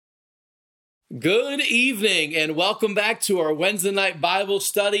Good evening and welcome back to our Wednesday night Bible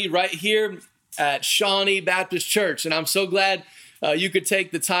study right here at Shawnee Baptist Church. And I'm so glad you could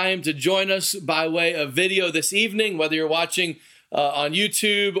take the time to join us by way of video this evening, whether you're watching on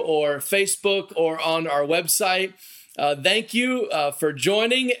YouTube or Facebook or on our website. Thank you for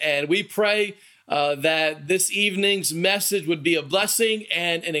joining, and we pray that this evening's message would be a blessing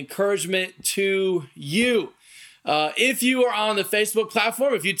and an encouragement to you. If you are on the Facebook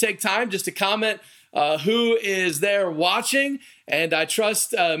platform, if you take time just to comment who is there watching, and I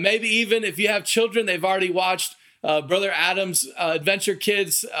trust maybe even if you have children, they've already watched Brother Adam's Adventure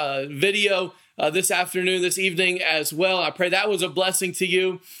Kids video this afternoon, this evening as well. I pray that was a blessing to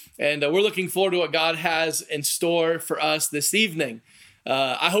you, and we're looking forward to what God has in store for us this evening.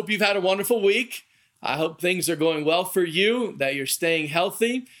 I hope you've had a wonderful week. I hope things are going well for you, that you're staying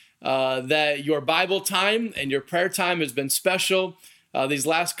healthy. That your Bible time and your prayer time has been special these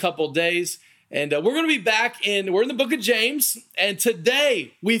last couple days. And we're going to be we're in the book of James. And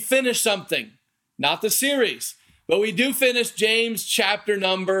today we finish something, not the series, but we do finish James chapter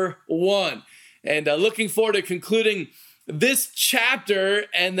number 1. And looking forward to concluding this chapter.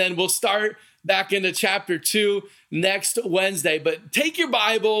 And then we'll start back into chapter 2 next Wednesday. But take your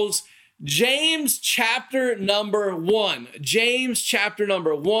Bibles, James chapter number 1. James chapter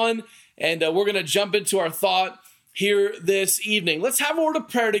number 1. And we're going to jump into our thought here this evening. Let's have a word of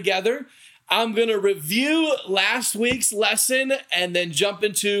prayer together. I'm going to review last week's lesson and then jump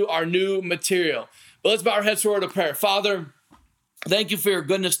into our new material. But let's bow our heads for a word of prayer. Father, thank you for your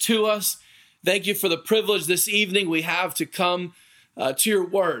goodness to us. Thank you for the privilege this evening we have to come to your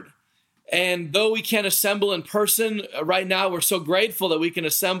word. And though we can't assemble in person right now, we're so grateful that we can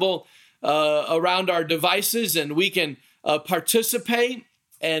assemble around our devices, and we can participate,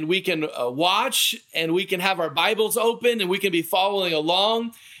 and we can watch, and we can have our Bibles open, and we can be following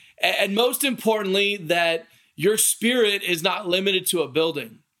along. And most importantly, that your spirit is not limited to a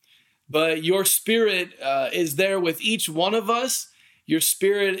building, but your spirit is there with each one of us. Your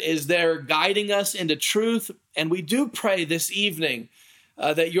spirit is there guiding us into truth. And we do pray this evening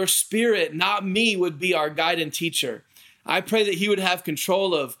that your spirit, not me, would be our guide and teacher. I pray that he would have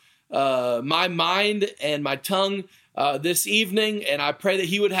control of my mind and my tongue this evening, and I pray that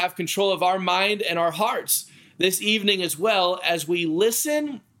he would have control of our mind and our hearts this evening as well, as we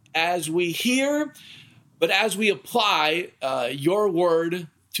listen, as we hear, but as we apply your word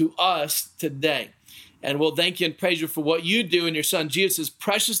to us today. And we'll thank you and praise you for what you do in your son Jesus'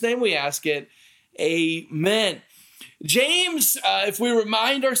 precious name we ask it. Amen. James, if we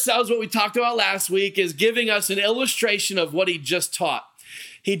remind ourselves what we talked about last week, is giving us an illustration of what he just taught.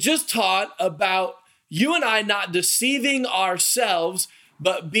 He just taught about you and I not deceiving ourselves,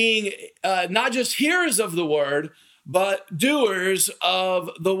 but being not just hearers of the word, but doers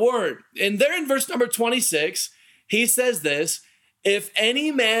of the word. And there in verse number 26, he says this: if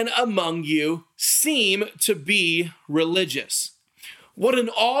any man among you seem to be religious. What an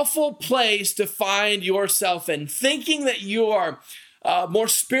awful place to find yourself in, thinking that you are more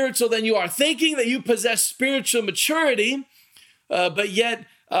spiritual than you are, thinking that you possess spiritual maturity, but yet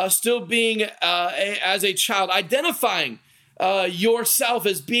still being as a child, identifying yourself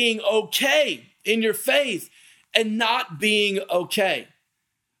as being okay in your faith and not being okay.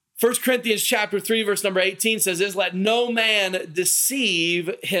 1 Corinthians chapter 3, verse number 18 says this: let no man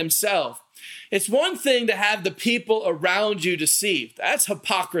deceive himself. It's one thing to have the people around you deceived. That's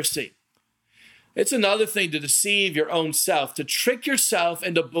hypocrisy. It's another thing to deceive your own self, to trick yourself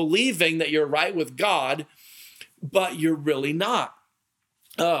into believing that you're right with God, but you're really not.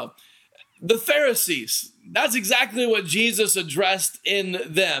 The Pharisees, that's exactly what Jesus addressed in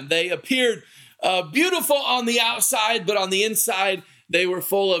them. They appeared beautiful on the outside, but on the inside, they were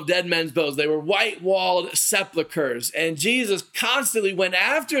full of dead men's bones. They were white-walled sepulchers. And Jesus constantly went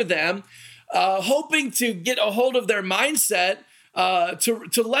after them, hoping to get a hold of their mindset,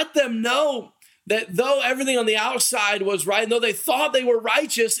 to let them know that though everything on the outside was right, and though they thought they were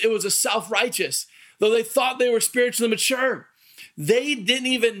righteous, it was a self-righteous. Though they thought they were spiritually mature, they didn't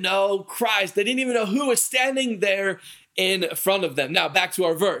even know Christ. They didn't even know who was standing there in front of them. Now, back to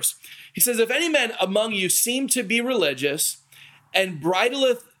our verse. He says, if any man among you seem to be religious and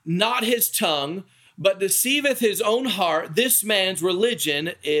bridleth not his tongue, but deceiveth his own heart, this man's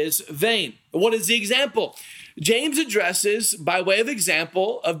religion is vain. What is the example? James addresses, by way of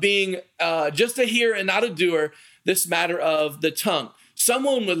example, of being just a hearer and not a doer, this matter of the tongue.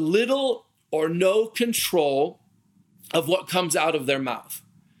 Someone with little or no control of what comes out of their mouth.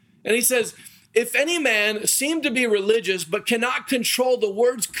 And he says, if any man seem to be religious but cannot control the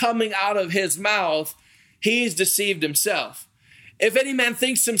words coming out of his mouth, he's deceived himself. If any man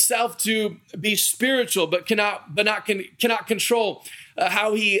thinks himself to be spiritual, but cannot control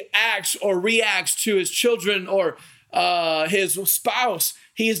how he acts or reacts to his children or his spouse,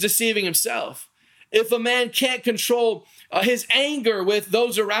 he is deceiving himself. If a man can't control his anger with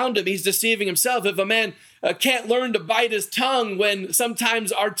those around him, he's deceiving himself. If a man can't learn to bite his tongue when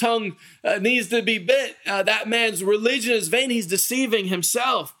sometimes our tongue needs to be bit, that man's religion is vain. He's deceiving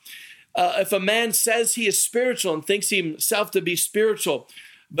himself. If a man says he is spiritual and thinks himself to be spiritual,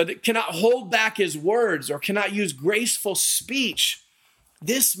 but cannot hold back his words or cannot use graceful speech,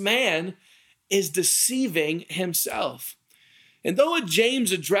 this man is deceiving himself. And though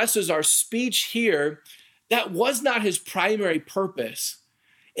James addresses our speech here, that was not his primary purpose.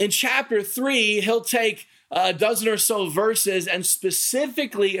 In chapter 3, he'll take a dozen or so verses and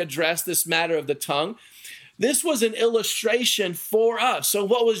specifically address this matter of the tongue. This was an illustration for us. So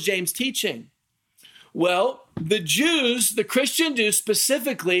what was James teaching? Well, the Christian Jews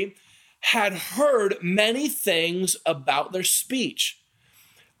specifically, had heard many things about their speech.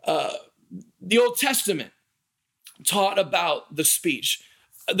 The Old Testament taught about the speech.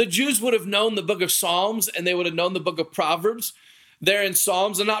 The Jews would have known the book of Psalms and they would have known the book of Proverbs. There in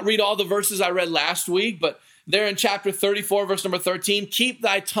Psalms, I'll not read all the verses I read last week, but there in chapter 34, verse number 13, keep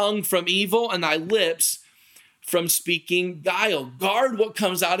thy tongue from evil and thy lips from speaking guile. Guard what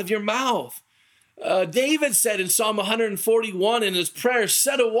comes out of your mouth. David said in Psalm 141 in his prayer,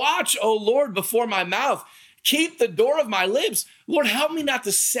 set a watch, O Lord, before my mouth. Keep the door of my lips. Lord, help me not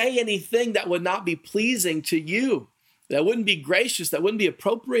to say anything that would not be pleasing to you, that wouldn't be gracious, that wouldn't be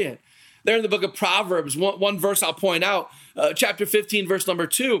appropriate. There in the book of Proverbs, one verse I'll point out, chapter 15, verse number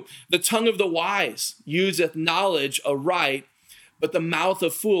 2, the tongue of the wise useth knowledge aright, but the mouth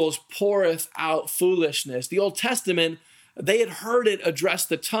of fools poureth out foolishness. The Old Testament, they had heard it address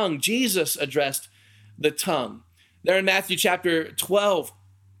the tongue. Jesus addressed the tongue. There in Matthew chapter 12,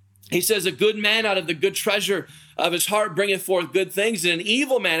 he says, a good man out of the good treasure of his heart bringeth forth good things, and an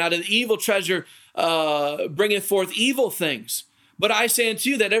evil man out of the evil treasure bringeth forth evil things. But I say unto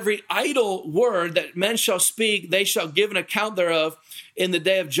you that every idle word that men shall speak, they shall give an account thereof in the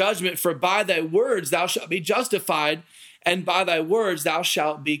day of judgment. For by thy words thou shalt be justified, and by thy words thou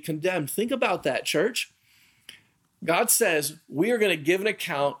shalt be condemned. Think about that, church. God says we are going to give an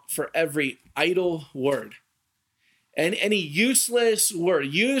account for every idle word. And any useless word,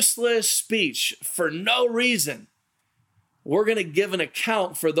 useless speech for no reason, we're going to give an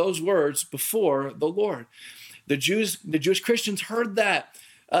account for those words before the Lord. The Jewish Christians heard that.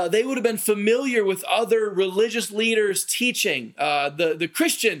 They would have been familiar with other religious leaders' teaching, the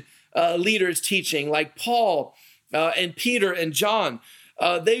Christian leaders' teaching, like Paul and Peter and John.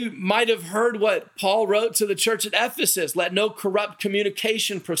 They might have heard what Paul wrote to the church at Ephesus, let no corrupt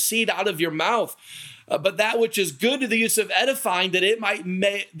communication proceed out of your mouth, but that which is good to the use of edifying, that it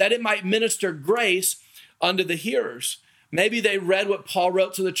might minister grace unto the hearers. Maybe they read what Paul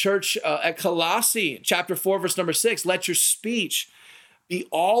wrote to the church at Colossae, chapter 4, verse number 6. Let your speech be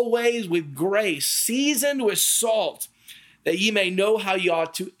always with grace, seasoned with salt, that ye may know how ye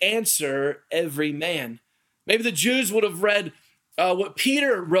ought to answer every man. Maybe the Jews would have read what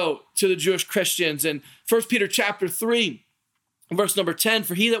Peter wrote to the Jewish Christians in 1 Peter chapter 3, verse number 10.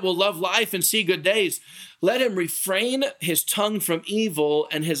 For he that will love life and see good days, let him refrain his tongue from evil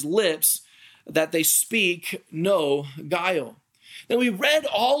and his lips that they speak no guile. Now we read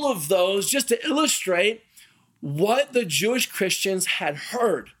all of those just to illustrate what the Jewish Christians had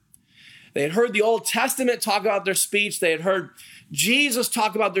heard. They had heard the Old Testament talk about their speech. They had heard Jesus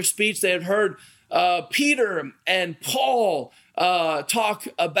talk about their speech. They had heard Peter and Paul talk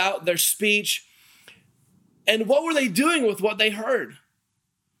about their speech. And what were they doing with what they heard?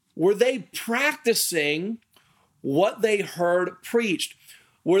 Were they practicing what they heard preached?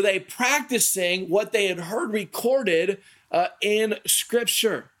 Were they practicing what they had heard recorded in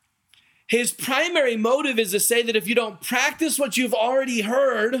Scripture? His primary motive is to say that if you don't practice what you've already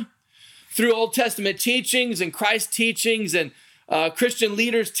heard through Old Testament teachings and Christ teachings and Christian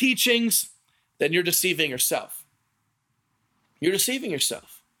leaders' teachings, then you're deceiving yourself. You're deceiving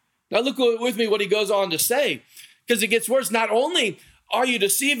yourself. Now look with me what he goes on to say, because it gets worse. Not only are you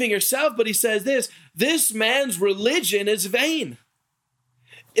deceiving yourself, but he says this man's religion is vain.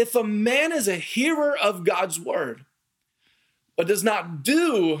 If a man is a hearer of God's word, but does not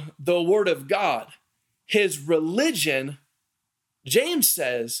do the word of God, his religion, James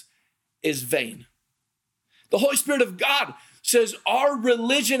says, is vain. The Holy Spirit of God says our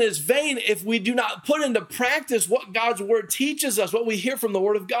religion is vain if we do not put into practice what God's word teaches us, what we hear from the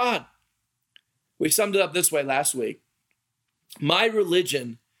word of God. We summed it up this way last week. My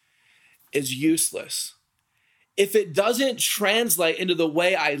religion is useless if it doesn't translate into the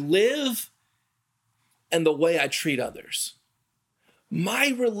way I live and the way I treat others.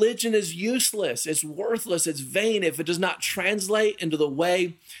 My religion is useless, it's worthless, it's vain if it does not translate into the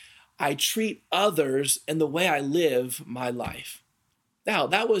way I treat others and the way I live my life. Now,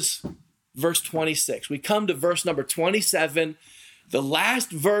 that was verse 26. We come to verse number 27, the last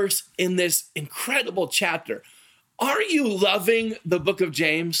verse in this incredible chapter. Are you loving the book of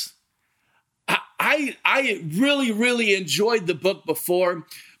James? I really, really enjoyed the book before,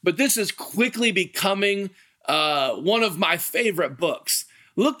 but this is quickly becoming one of my favorite books.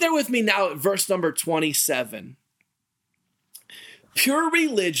 Look there with me now at verse number 27. Pure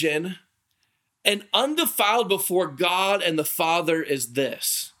religion and undefiled before God and the Father is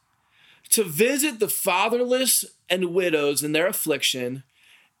this: to visit the fatherless and widows in their affliction,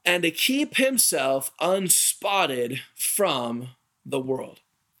 and to keep himself unspotted from the world.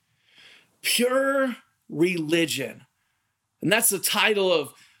 Pure religion. And that's the title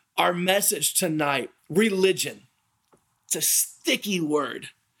of our message tonight, religion. It's a sticky word.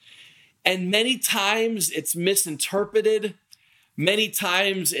 And many times it's misinterpreted. Many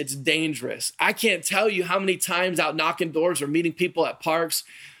times it's dangerous. I can't tell you how many times out knocking doors or meeting people at parks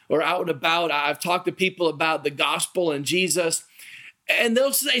or out and about, I've talked to people about the gospel and Jesus, and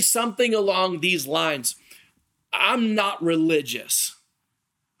they'll say something along these lines: I'm not religious,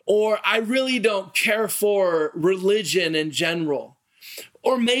 or I really don't care for religion in general.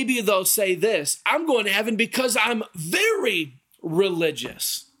 Or maybe they'll say this: I'm going to heaven because I'm very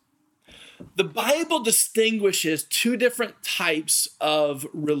religious. The Bible distinguishes two different types of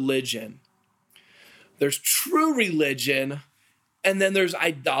religion. There's true religion, and then there's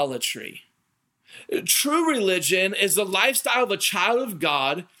idolatry. True religion is the lifestyle of a child of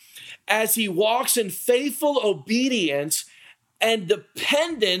God as he walks in faithful obedience and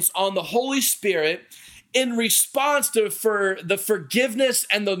dependence on the Holy Spirit in response to the forgiveness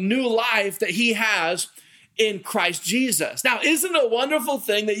and the new life that he has in Christ Jesus. Now, isn't it a wonderful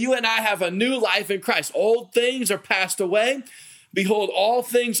thing that you and I have a new life in Christ? Old things are passed away. Behold, all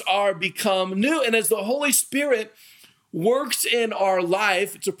things are become new. And as the Holy Spirit works in our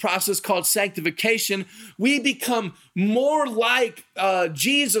life, it's a process called sanctification, we become more like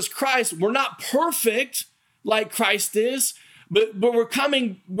Jesus Christ. We're not perfect like Christ is, but we're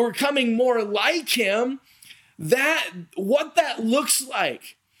coming more like him. What that looks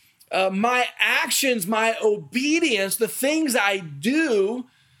like, my actions, my obedience, the things I do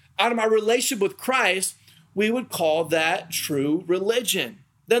out of my relationship with Christ, we would call that true religion.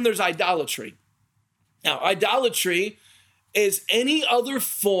 Then there's idolatry. Now, idolatry is any other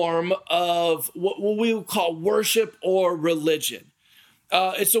form of what we would call worship or religion.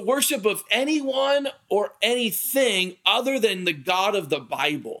 It's a worship of anyone or anything other than the God of the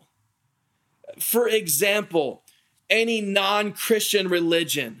Bible. For example, any non-Christian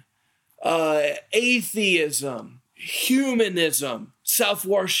religion, atheism, humanism,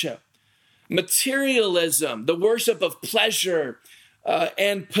 self-worship, materialism, the worship of pleasure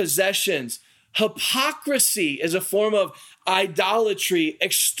and possessions. Hypocrisy is a form of idolatry,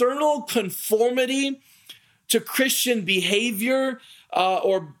 external conformity to Christian behavior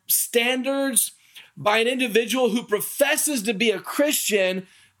or standards by an individual who professes to be a Christian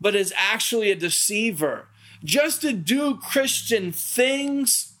but is actually a deceiver. Just to do Christian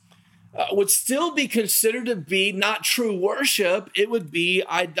things would still be considered to be not true worship. It would be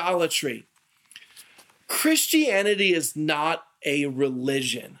idolatry. Christianity is not a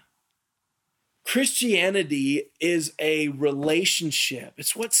religion. Christianity is a relationship.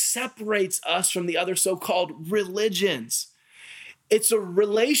 It's what separates us from the other so-called religions. It's a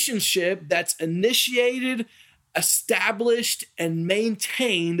relationship that's initiated, established, and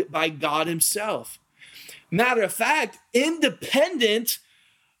maintained by God himself. Matter of fact, independent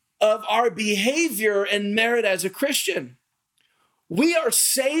of our behavior and merit as a Christian. We are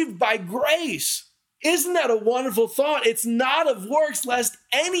saved by grace. Isn't that a wonderful thought? It's not of works, lest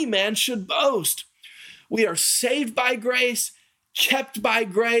any man should boast. We are saved by grace, kept by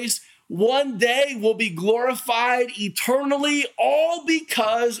grace. One day we'll be glorified eternally, all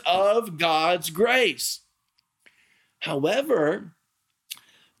because of God's grace. However,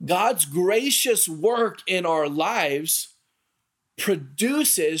 God's gracious work in our lives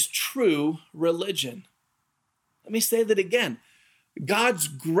produces true religion. Let me say that again. God's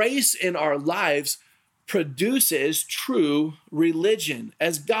grace in our lives produces true religion.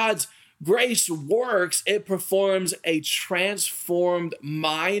 As God's grace works, it performs a transformed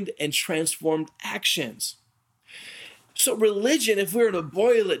mind and transformed actions. So religion, if we were to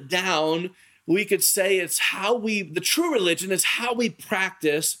boil it down, we could say the true religion is how we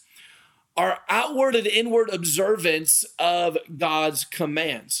practice our outward and inward observance of God's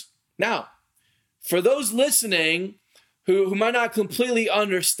commands. Now, for those listening who might not completely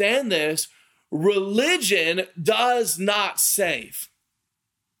understand this, religion does not save.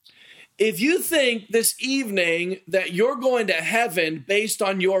 If you think this evening that you're going to heaven based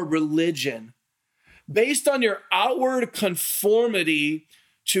on your religion, based on your outward conformity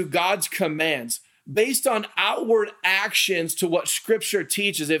to God's commands, based on outward actions to what Scripture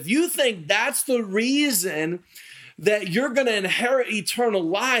teaches, if you think that's the reason that you're going to inherit eternal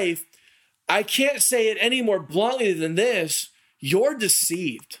life, I can't say it any more bluntly than this: you're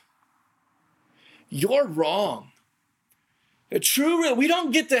deceived. You're wrong. We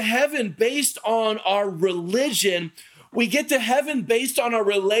don't get to heaven based on our religion. We get to heaven based on our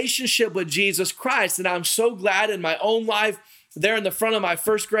relationship with Jesus Christ. And I'm so glad in my own life, there in the front of my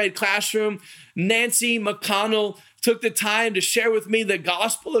first grade classroom, Nancy McConnell took the time to share with me the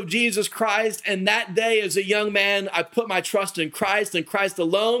gospel of Jesus Christ. And that day, as a young man, I put my trust in Christ and Christ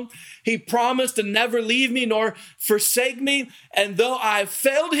alone. He promised to never leave me nor forsake me. And though I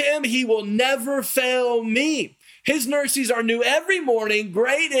failed him, he will never fail me. His mercies are new every morning.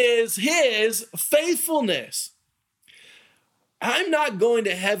 Great is his faithfulness. I'm not going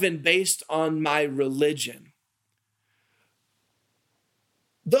to heaven based on my religion.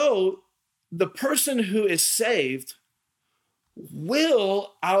 Though the person who is saved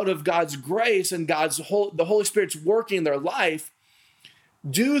will, out of God's grace and the Holy Spirit's working in their life,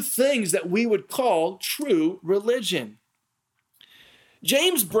 do things that we would call true religion.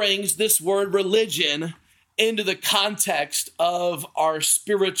 James brings this word religion into the context of our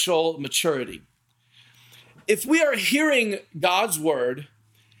spiritual maturity. If we are hearing God's word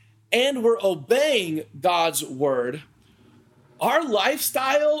and we're obeying God's word, our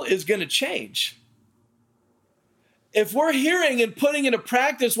lifestyle is going to change. If we're hearing and putting into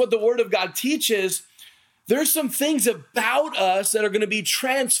practice what the word of God teaches, there's some things about us that are going to be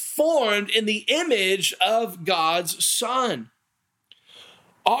transformed in the image of God's Son.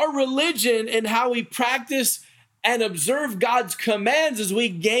 Our religion and how we practice and observe God's commands as we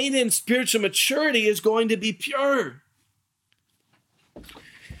gain in spiritual maturity is going to be pure.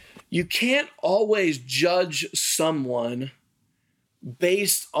 You can't always judge someone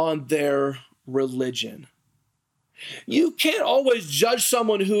based on their religion. You can't always judge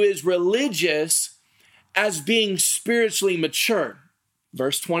someone who is religious as being spiritually mature.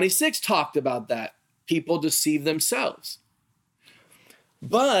 Verse 26 talked about that. People deceive themselves.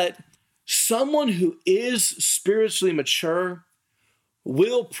 But someone who is spiritually mature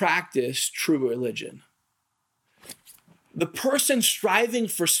will practice true religion. The person striving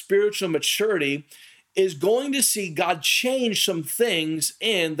for spiritual maturity is going to see God change some things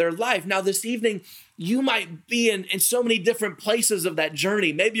in their life. Now, this evening, you might be in so many different places of that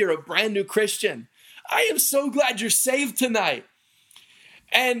journey. Maybe you're a brand new Christian. I am so glad you're saved tonight.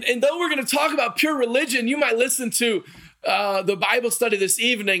 And though we're going to talk about pure religion, you might listen to the Bible study this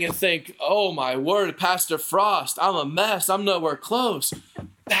evening and think, oh my word, Pastor Frost, I'm a mess. I'm nowhere close.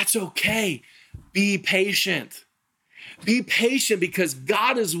 That's okay. Be patient. Be patient because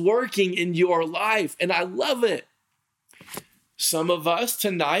God is working in your life, and I love it. Some of us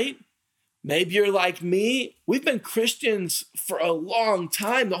tonight, maybe you're like me, we've been Christians for a long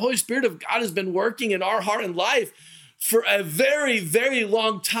time. The Holy Spirit of God has been working in our heart and life for a very, very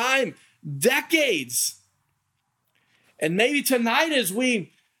long time, decades. And maybe tonight as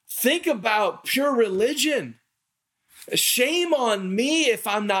we think about pure religion, shame on me if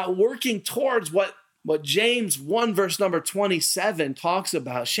I'm not working towards what James 1 verse number 27 talks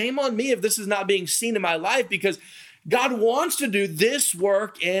about. Shame on me if this is not being seen in my life, because God wants to do this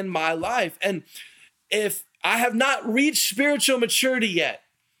work in my life. And if I have not reached spiritual maturity yet,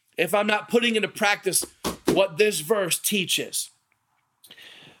 if I'm not putting into practice what this verse teaches,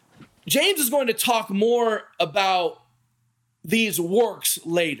 James is going to talk more about these works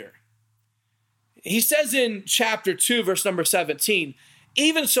later. He says in chapter 2, verse number 17,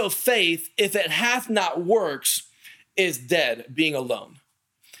 even so faith, if it hath not works, is dead, being alone.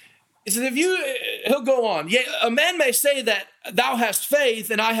 He says, he'll go on. Yea, a man may say that thou hast faith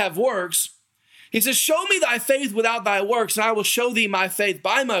and I have works. He says, show me thy faith without thy works, and I will show thee my faith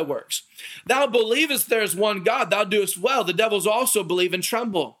by my works. Thou believest there is one God, thou doest well. The devils also believe and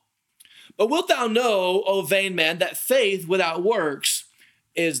tremble. But wilt thou know, O vain man, that faith without works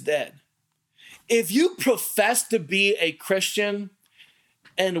is dead? If you profess to be a Christian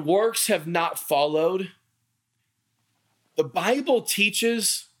and works have not followed, the Bible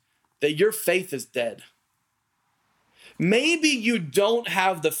teaches that your faith is dead. Maybe you don't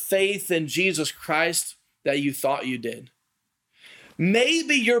have the faith in Jesus Christ that you thought you did.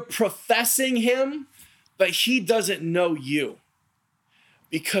 Maybe you're professing him, but he doesn't know you,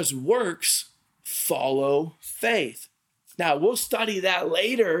 because works follow faith. Now, we'll study that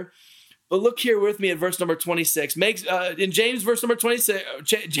later, but look here with me at verse number 26. In James, verse number 26,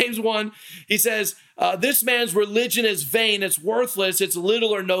 James 1, he says, this man's religion is vain, it's worthless, it's little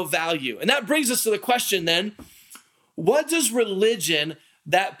or no value. And that brings us to the question then, what does religion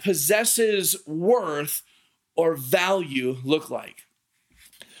that possesses worth or value look like?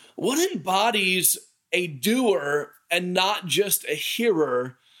 What embodies a doer and not just a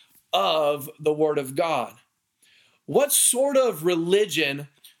hearer of the word of God? What sort of religion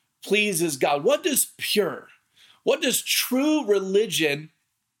pleases God? What does true religion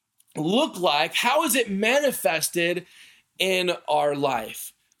look like? How is it manifested in our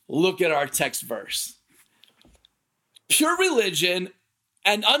life? Look at our text verse. Pure religion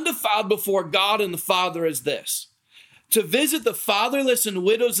and undefiled before God and the Father is this: to visit the fatherless and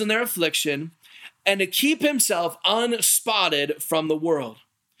widows in their affliction, and to keep himself unspotted from the world.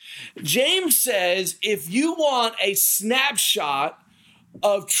 James says, if you want a snapshot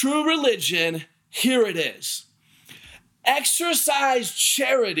of true religion, here it is. Exercise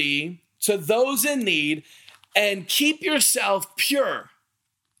charity to those in need and keep yourself pure.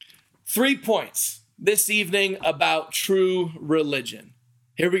 3 points this evening about true religion.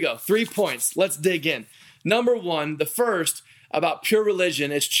 Here we go. 3 points. Let's dig in. Number one, the first about pure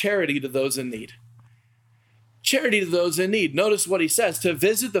religion is charity to those in need. Charity to those in need. Notice what he says: to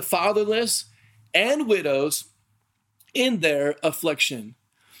visit the fatherless and widows in their affliction.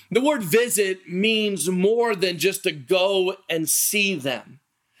 The word visit means more than just to go and see them.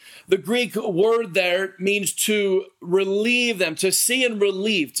 The Greek word there means to relieve them, to see and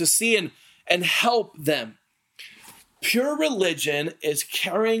relieve, to see and help them. Pure religion is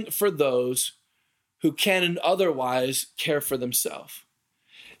caring for those who can otherwise care for themselves.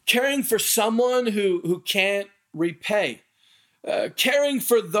 Caring for someone who can't repay. Caring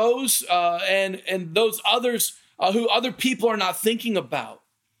for those and those others who other people are not thinking about.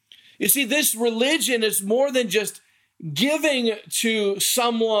 You see, this religion is more than just giving to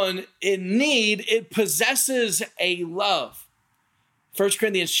someone in need. It possesses a love. 1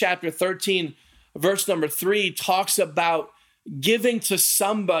 Corinthians chapter 13, verse number 3 talks about giving to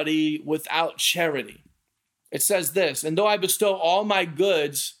somebody without charity. It says this: and though I bestow all my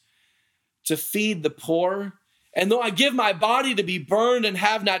goods to feed the poor, and though I give my body to be burned and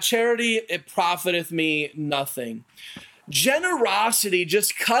have not charity, it profiteth me nothing. Generosity,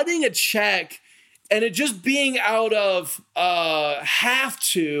 just cutting a check and it just being out of have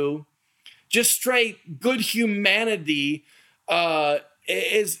to, just straight good humanity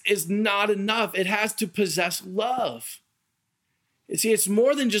is not enough. It has to possess love. You see, it's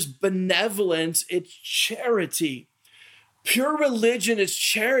more than just benevolence, it's charity. Pure religion is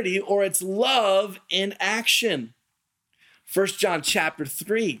charity, or it's love in action. 1 John chapter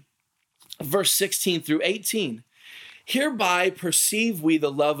 3, verse 16 through 18. Hereby perceive we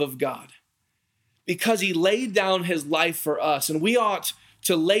the love of God, because he laid down his life for us, and we ought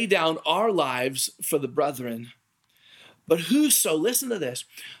to lay down our lives for the brethren. But whoso, listen to this,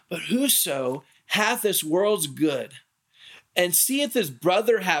 but whoso hath this world's good, and seeth his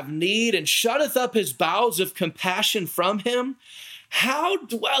brother have need, and shutteth up his bowels of compassion from him, how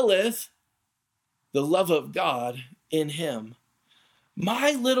dwelleth the love of God in him?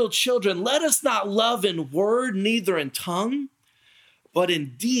 My little children, let us not love in word, neither in tongue, but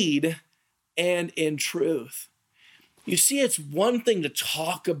in deed and in truth. You see, it's one thing to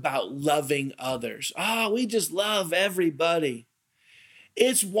talk about loving others. We just love everybody.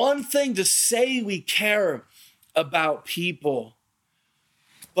 It's one thing to say we care about people.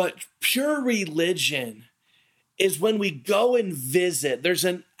 But pure religion is when we go and visit. There's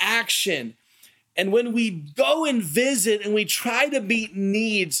an action. And when we go and visit and we try to meet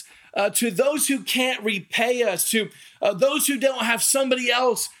needs to those who can't repay us, to those who don't have somebody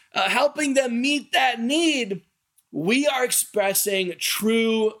else helping them meet that need, we are expressing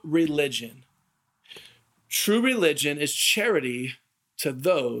true religion. True religion is charity to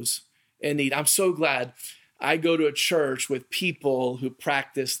those in need. I'm so glad I go to a church with people who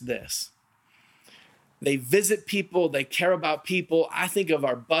practice this. They visit people, they care about people. I think of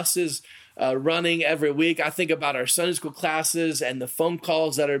our buses running every week. I think about our Sunday school classes and the phone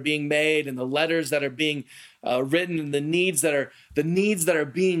calls that are being made and the letters that are being written and the needs that are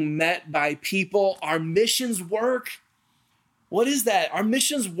being met by people. Our missions work. What is that? Our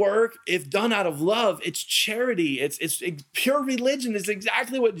missions work, if done out of love, it's charity. It's pure religion. It's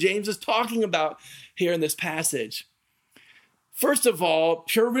exactly what James is talking about here in this passage. First of all,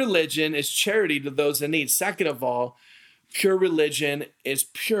 pure religion is charity to those in need. Second of all, pure religion is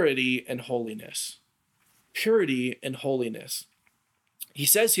purity and holiness. Purity and holiness. He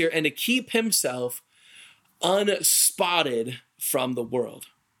says here, and to keep himself unspotted from the world.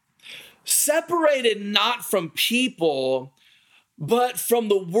 Separated not from people, but from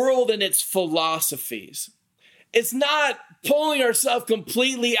the world and its philosophies. It's not pulling ourselves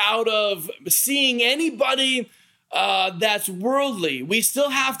completely out of seeing anybody that's worldly. We still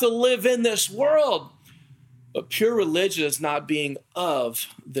have to live in this world. But pure religion is not being of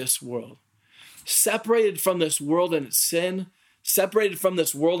this world. Separated from this world and its sin, separated from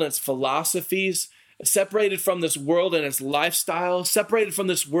this world and its philosophies, separated from this world and its lifestyle, separated from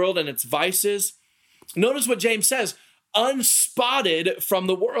this world and its vices. Notice what James says, unspotted from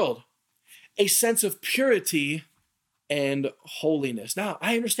the world. A sense of purity and holiness. Now,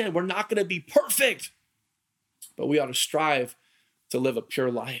 I understand we're not going to be perfect, but we ought to strive to live a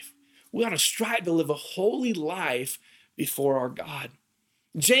pure life. We ought to strive to live a holy life before our God.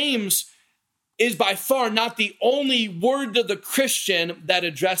 James is by far not the only word to the Christian that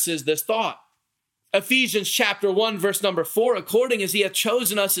addresses this thought. Ephesians chapter 1, verse number 4, according as he hath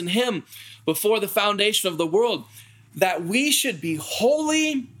chosen us in him before the foundation of the world, that we should be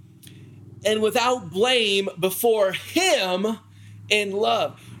holy and without blame before him in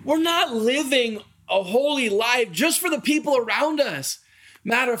love. We're not living a holy life just for the people around us.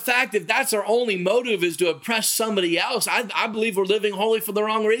 Matter of fact, if that's our only motive is to oppress somebody else, I believe we're living holy for the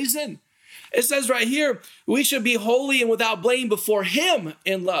wrong reason. It says right here, we should be holy and without blame before him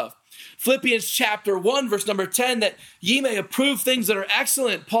in love. Philippians chapter 1, verse number 10, that ye may approve things that are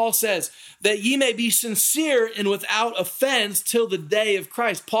excellent. Paul says that ye may be sincere and without offense till the day of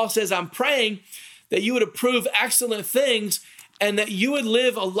Christ. Paul says, I'm praying that you would approve excellent things and that you would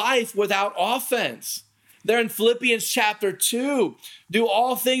live a life without offense. There in Philippians chapter 2, do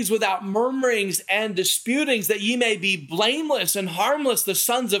all things without murmurings and disputings, that ye may be blameless and harmless, the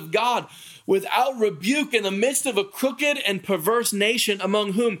sons of God, without rebuke in the midst of a crooked and perverse nation,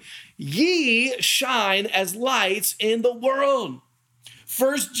 among whom ye shine as lights in the world.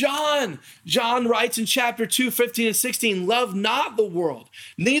 1 John writes in chapter 2, 15 and 16, love not the world,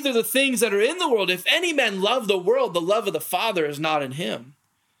 neither the things that are in the world. If any man love the world, the love of the Father is not in him.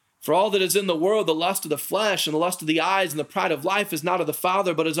 For all that is in the world, the lust of the flesh and the lust of the eyes and the pride of life is not of the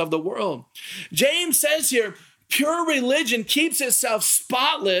Father, but is of the world. James says here, pure religion keeps itself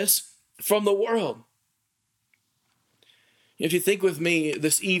spotless from the world. If you think with me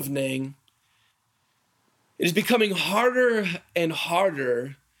this evening, it is becoming harder and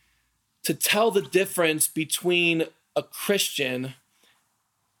harder to tell the difference between a Christian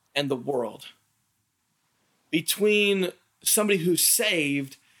and the world, between somebody who's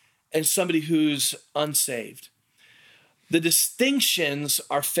saved and somebody who's unsaved. The distinctions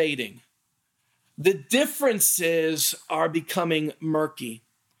are fading. The differences are becoming murky.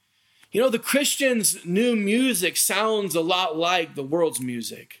 You know, the Christian's new music sounds a lot like the world's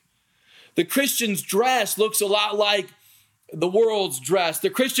music. The Christian's dress looks a lot like the world's dress. The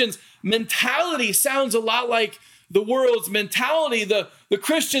Christian's mentality sounds a lot like the world's mentality. The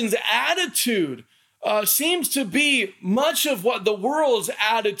Christian's attitude seems to be much of what the world's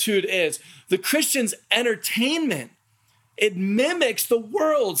attitude is. The Christian's entertainment, it mimics the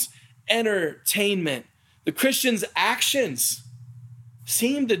world's entertainment. The Christian's actions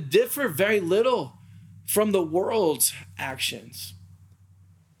seem to differ very little from the world's actions.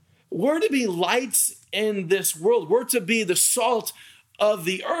 We're to be lights in this world. We're to be the salt of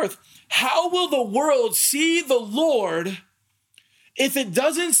the earth. How will the world see the Lord if it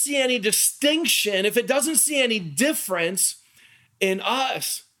doesn't see any distinction, if it doesn't see any difference in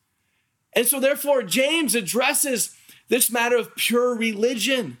us? And so therefore, James addresses this matter of pure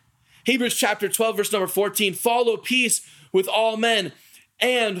religion. Hebrews chapter 12, verse number 14, follow peace with all men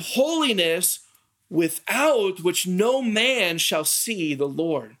and holiness, without which no man shall see the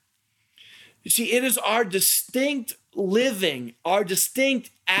Lord. You see, it is our distinct living, our distinct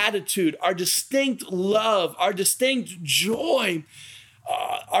attitude, our distinct love, our distinct joy,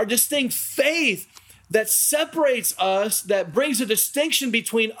 our distinct faith that separates us, that brings a distinction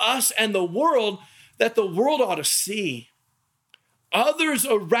between us and the world that the world ought to see. Others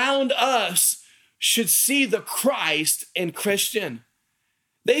around us should see the Christ in Christian.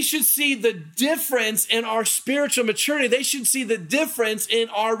 They should see the difference in our spiritual maturity. They should see the difference in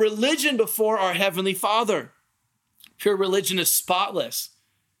our religion before our Heavenly Father. Pure religion is spotless.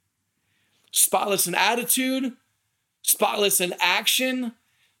 Spotless in attitude, spotless in action,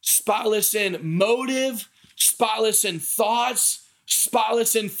 spotless in motive, spotless in thoughts,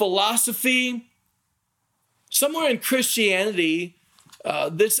 spotless in philosophy. Somewhere in Christianity,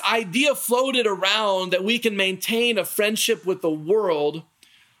 this idea floated around that we can maintain a friendship with the world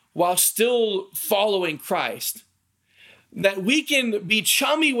while still following Christ. That we can be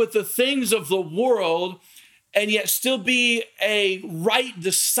chummy with the things of the world and yet still be a right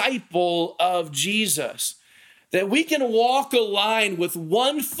disciple of Jesus. That we can walk a line with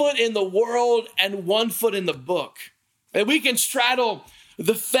 1 foot in the world and 1 foot in the book. That we can straddle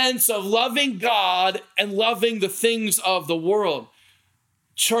the fence of loving God and loving the things of the world.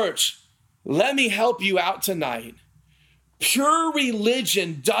 Church, let me help you out tonight. Pure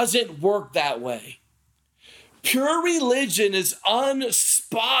religion doesn't work that way. Pure religion is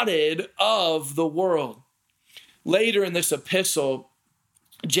unspotted of the world. Later in this epistle,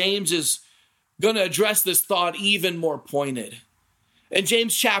 James is going to address this thought even more pointed. In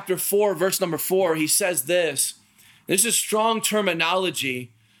James chapter 4, verse number 4, he says this. This is strong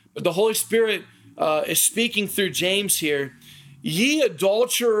terminology, but the Holy Spirit is speaking through James here. Ye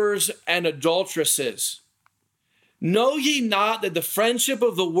adulterers and adulteresses, know ye not that the friendship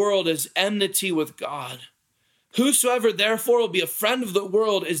of the world is enmity with God? Whosoever therefore will be a friend of the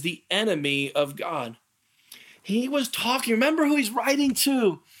world is the enemy of God. He was talking, remember who he's writing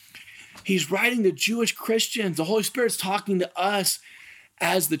to? He's writing to Jewish Christians. The Holy Spirit's talking to us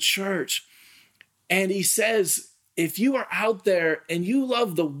as the church. And he says, if you are out there and you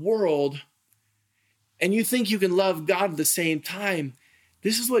love the world and you think you can love God at the same time,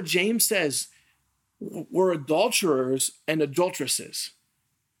 this is what James says. We're adulterers and adulteresses.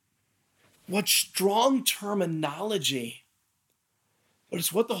 What strong terminology. But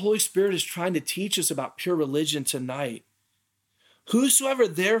it's what the Holy Spirit is trying to teach us about pure religion tonight. Whosoever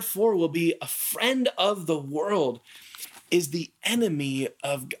therefore will be a friend of the world is the enemy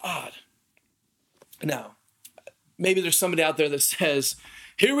of God. Now, maybe there's somebody out there that says,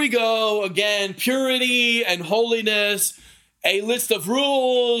 here we go again, purity and holiness, a list of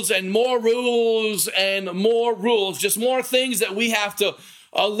rules and more rules and more rules, just more things that we have to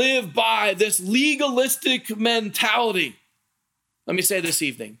live by, this legalistic mentality. Let me say this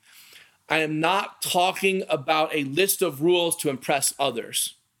evening, I am not talking about a list of rules to impress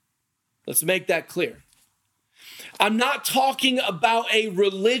others. Let's make that clear. I'm not talking about a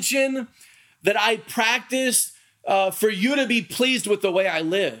religion that I practice for you to be pleased with the way I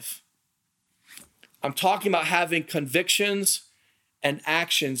live. I'm talking about having convictions and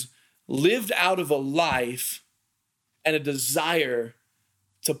actions lived out of a life and a desire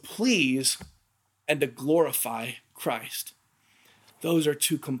to please and to glorify Christ. Those are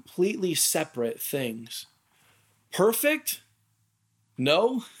two completely separate things. Perfect?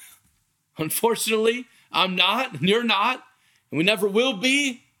 No. Unfortunately, I'm not, and you're not, and we never will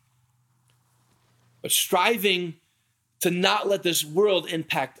be. But striving to not let this world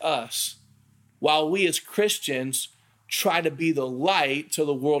impact us, while we as Christians try to be the light to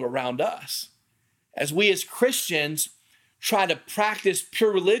the world around us. As we as Christians try to practice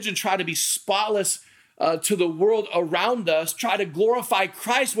pure religion, try to be spotless to the world around us, try to glorify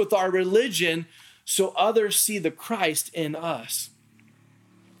Christ with our religion so others see the Christ in us.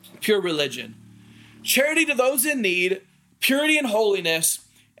 Pure religion. Charity to those in need, purity and holiness,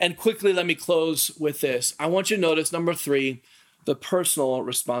 and quickly let me close with this. I want you to notice, number 3, the personal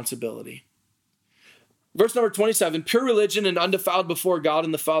responsibility. Verse number 27, pure religion and undefiled before God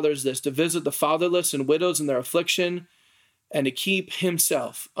and the Father is this, to visit the fatherless and widows in their affliction and to keep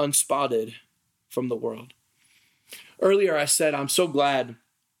himself unspotted from the world. Earlier I said, I'm so glad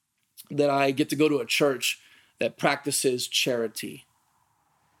that I get to go to a church that practices charity,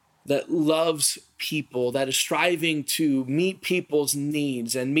 that loves people, that is striving to meet people's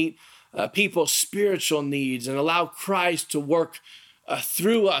needs and meet people's spiritual needs and allow Christ to work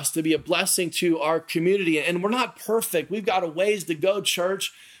through us to be a blessing to our community. And we're not perfect. We've got a ways to go,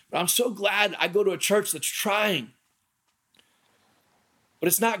 church. But I'm so glad I go to a church that's trying. But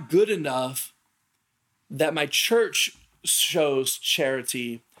it's not good enough that my church shows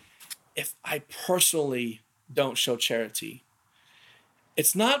charity if I personally don't show charity.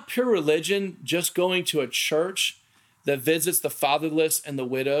 It's not pure religion just going to a church that visits the fatherless and the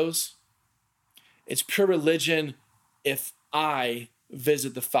widows. It's pure religion if I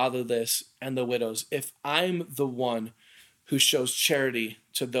visit the fatherless and the widows, if I'm the one who shows charity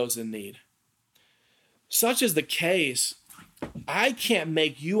to those in need. Such is the case. I can't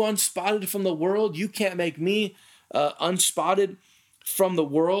make you unspotted from the world. You can't make me unspotted from the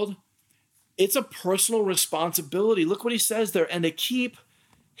world. It's a personal responsibility. Look what he says there. And to keep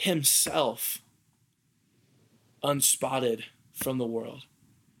himself unspotted from the world.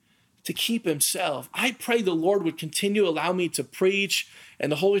 To keep himself. I pray the Lord would continue to allow me to preach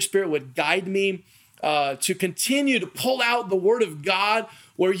and the Holy Spirit would guide me to continue to pull out the word of God,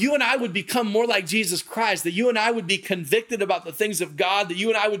 where you and I would become more like Jesus Christ, that you and I would be convicted about the things of God, that you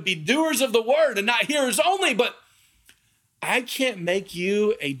and I would be doers of the word and not hearers only. But I can't make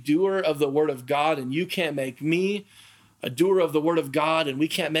you a doer of the word of God, and you can't make me a doer of the word of God, and we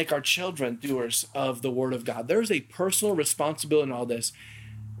can't make our children doers of the word of God. There's a personal responsibility in all this.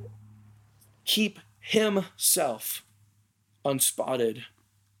 Keep himself unspotted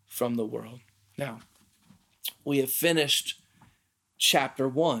from the world. Now, we have finished chapter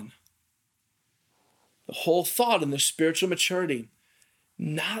 1. The whole thought in the spiritual maturity,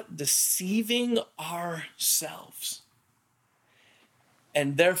 not deceiving ourselves,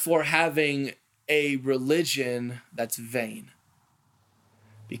 and therefore having a religion that's vain.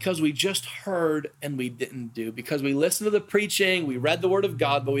 Because we just heard and we didn't do. Because we listened to the preaching, we read the word of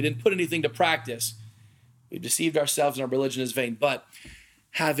God, but we didn't put anything to practice. We deceived ourselves and our religion is vain. But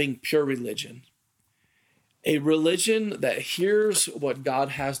having pure religion, a religion that hears what God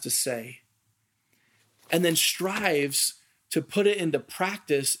has to say and then strives to put it into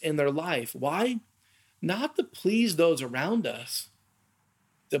practice in their life. Why? Not to please those around us,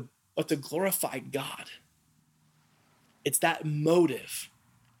 but to glorify God. It's that motive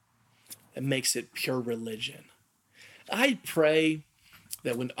that makes it pure religion. I pray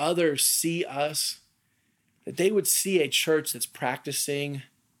that when others see us, that they would see a church that's practicing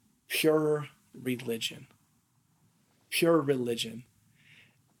pure religion. Pure religion.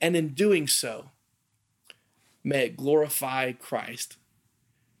 And in doing so, may it glorify Christ.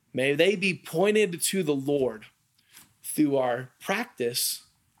 May they be pointed to the Lord through our practice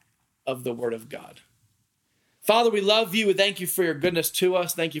of the word of God. Father, we love you. We thank you for your goodness to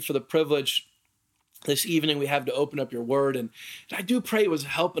us. Thank you for the privilege this evening we have to open up your word. And I do pray it was a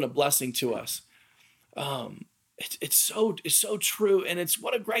help and a blessing to us. It's so true. And it's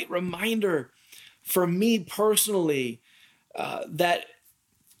what a great reminder for me personally, that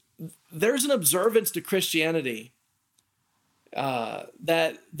there's an observance to Christianity,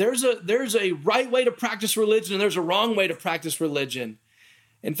 that there's a right way to practice religion and there's a wrong way to practice religion.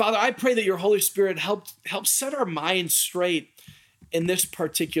 And Father, I pray that your Holy Spirit help set our minds straight in this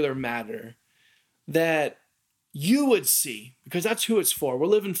particular matter, that you would see, because that's who it's for. We're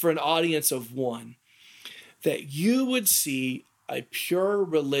living for an audience of one, that you would see a pure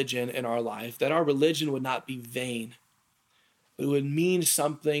religion in our life, that our religion would not be vain. It would mean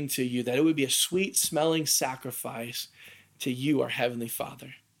something to you, that it would be a sweet smelling sacrifice to you, our Heavenly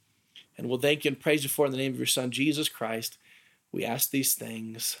Father. And we'll thank you and praise you for it in the name of your Son, Jesus Christ. We ask these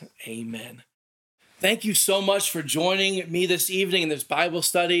things. Amen. Thank you so much for joining me this evening in this Bible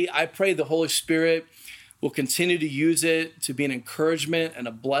study. I pray the Holy Spirit will continue to use it to be an encouragement and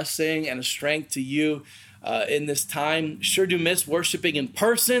a blessing and a strength to you in this time. Sure do miss worshiping in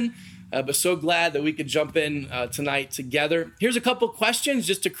person, but so glad that we could jump in tonight together. Here's a couple questions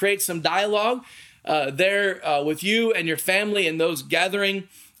just to create some dialogue there with you and your family and those gathering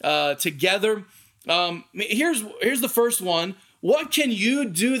together. Here's the first one. What can you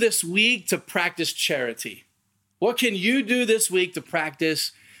do this week to practice charity? What can you do this week to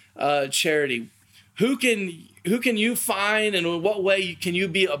practice charity? Who can you find, and in what way can you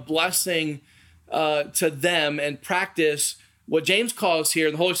be a blessing to them and practice what James calls here,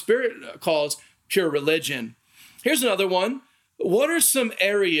 and the Holy Spirit calls, pure religion? Here's another one. What are some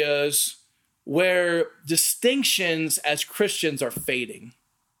areas where distinctions as Christians are fading?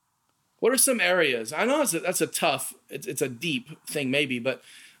 What are some areas? I know that's a tough, it's a deep thing maybe, but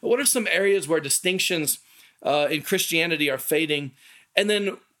what are some areas where distinctions in Christianity are fading? And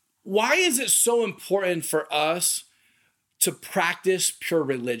then why is it so important for us to practice pure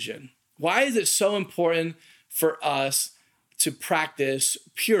religion? Why is it so important for us to practice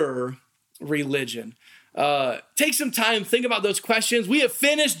pure religion? Take some time, think about those questions. We have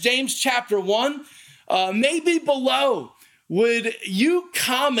finished James chapter 1. Maybe below, would you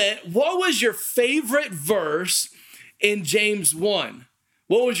comment, what was your favorite verse in James 1?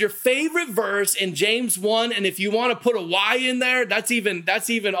 What was your favorite verse in James 1? And if you want to put a Y in there, that's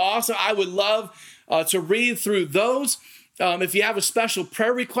even awesome. I would love to read through those. If you have a special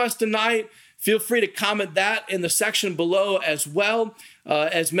prayer request tonight, feel free to comment that in the section below as well,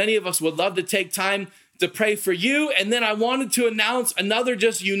 as many of us would love to take time to pray for you. And then I wanted to announce another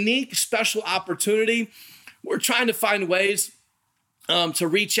just unique special opportunity. We're trying to find ways to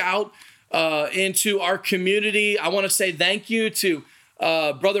reach out into our community. I want to say thank you to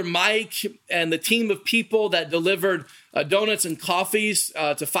Brother Mike and the team of people that delivered donuts and coffees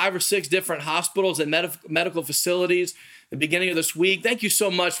to 5 or 6 different hospitals and medical facilities at the beginning of this week. Thank you so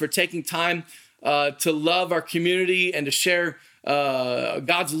much for taking time to love our community and to share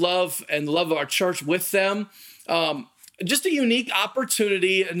God's love and the love of our church with them. Just a unique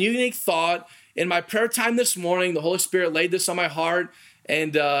opportunity, a unique thought. In my prayer time this morning, the Holy Spirit laid this on my heart.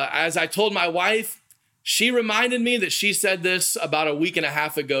 And as I told my wife, she reminded me that she said this about a week and a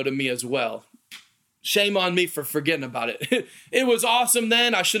half ago to me as well. Shame on me for forgetting about it. It was awesome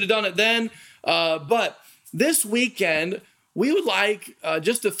then. I should have done it then. But this weekend, we would like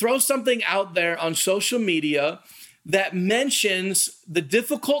just to throw something out there on social media that mentions the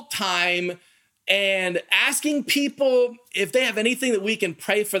difficult time and asking people if they have anything that we can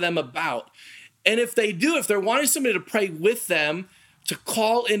pray for them about. And if they do, if they're wanting somebody to pray with them, to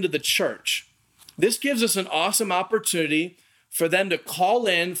call into the church. This gives us an awesome opportunity for them to call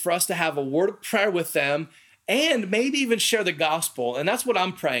in, for us to have a word of prayer with them, and maybe even share the gospel. And that's what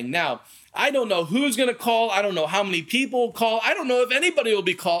I'm praying. Now, I don't know who's going to call. I don't know how many people will call. I don't know if anybody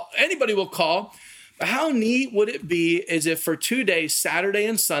will call. But how neat would it be is if for 2 days, Saturday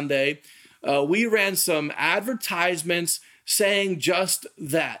and Sunday, we ran some advertisements saying just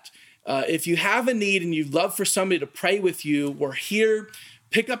that. If you have a need and you'd love for somebody to pray with you, we're here.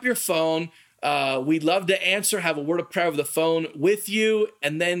 Pick up your phone. We'd love to answer, have a word of prayer over the phone with you,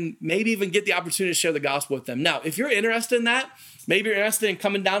 and then maybe even get the opportunity to share the gospel with them. Now, if you're interested in that, maybe you're interested in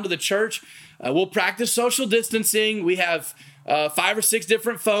coming down to the church, we'll practice social distancing. We have 5 or 6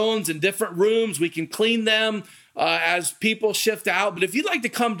 different phones in different rooms. We can clean them as people shift out. But if you'd like to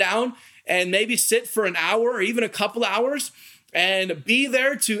come down and maybe sit for an hour or even a couple hours and be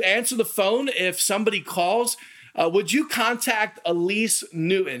there to answer the phone if somebody calls, would you contact Elise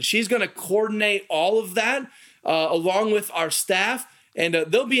Newton? She's going to coordinate all of that along with our staff. And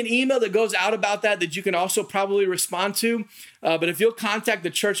there'll be an email that goes out about that you can also probably respond to. But if you'll contact the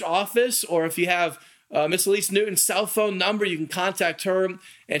church office, or if you have Miss Elise Newton's cell phone number, you can contact her,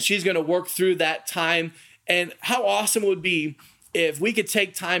 and she's going to work through that time. And how awesome it would be if we could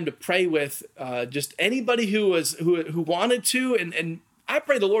take time to pray with just anybody who wanted to. And I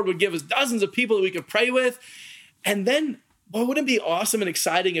pray the Lord would give us dozens of people that we could pray with. And then, boy, wouldn't it be awesome and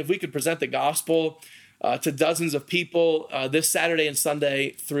exciting if we could present the gospel to dozens of people this Saturday and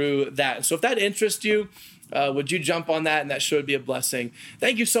Sunday through that. And so if that interests you, would you jump on that? And that should be a blessing.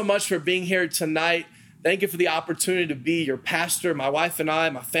 Thank you so much for being here tonight. Thank you for the opportunity to be your pastor. My wife and I,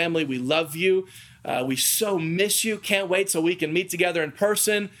 my family, we love you. We so miss you. Can't wait so we can meet together in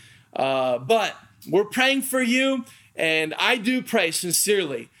person. But we're praying for you. And I do pray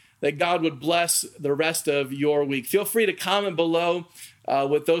sincerely that God would bless the rest of your week. Feel free to comment below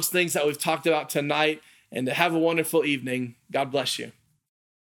with those things that we've talked about tonight, and to have a wonderful evening. God bless you.